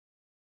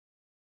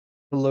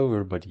Hello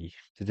everybody,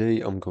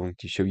 today I'm going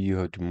to show you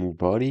how to move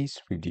bodies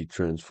with the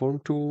transform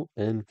tool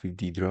and with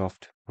the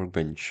draft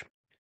workbench.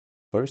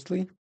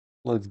 Firstly,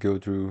 let's go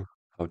through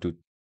how to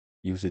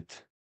use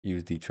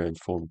the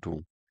transform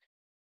tool.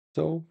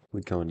 So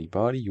click on the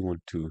body you want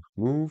to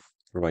move,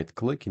 right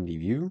click in the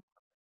view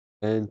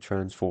and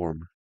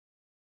transform.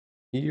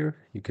 Here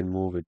you can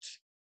move it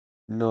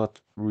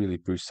not really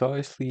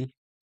precisely,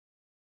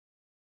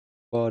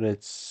 but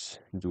it's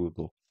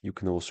doable. You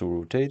can also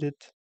rotate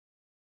it,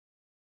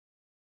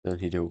 then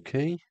hit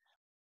OK.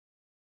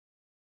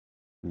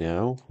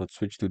 Now let's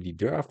switch to the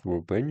draft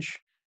workbench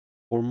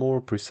for more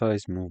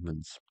precise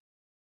movements.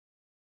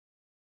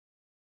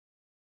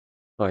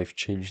 I've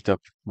changed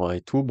up my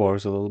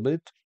toolbars a little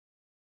bit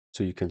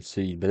so you can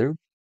see it better.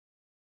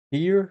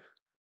 Here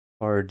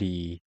are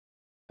the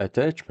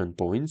attachment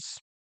points.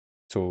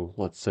 So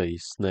let's say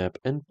snap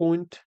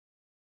endpoint.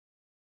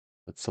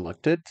 Let's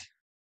select it.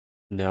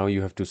 Now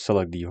you have to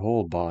select the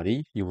whole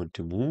body you want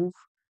to move.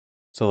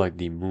 Select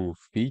the move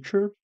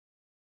feature.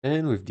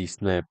 And with the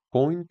snap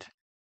point,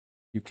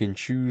 you can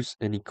choose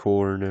any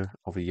corner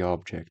of the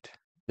object.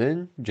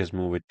 Then just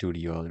move it to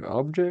the other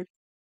object.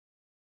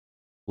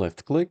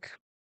 Left click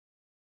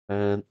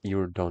and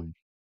you're done.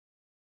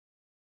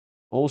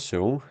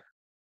 Also,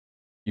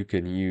 you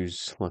can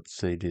use, let's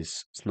say,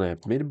 this snap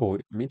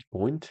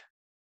midpoint.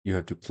 You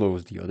have to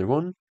close the other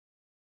one,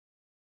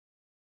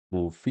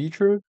 move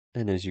feature,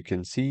 and as you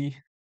can see,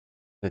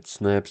 that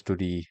snaps to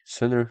the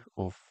center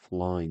of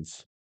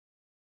lines.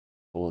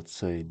 So let's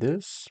say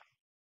this,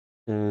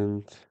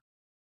 and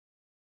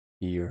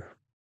here.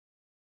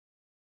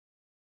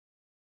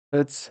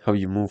 That's how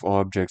you move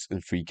objects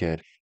in FreeCAD.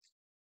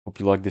 Hope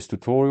you like this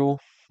tutorial.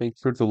 Make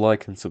sure to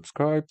like and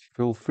subscribe.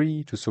 Feel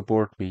free to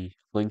support me.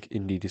 Link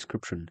in the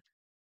description.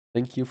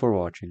 Thank you for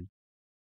watching.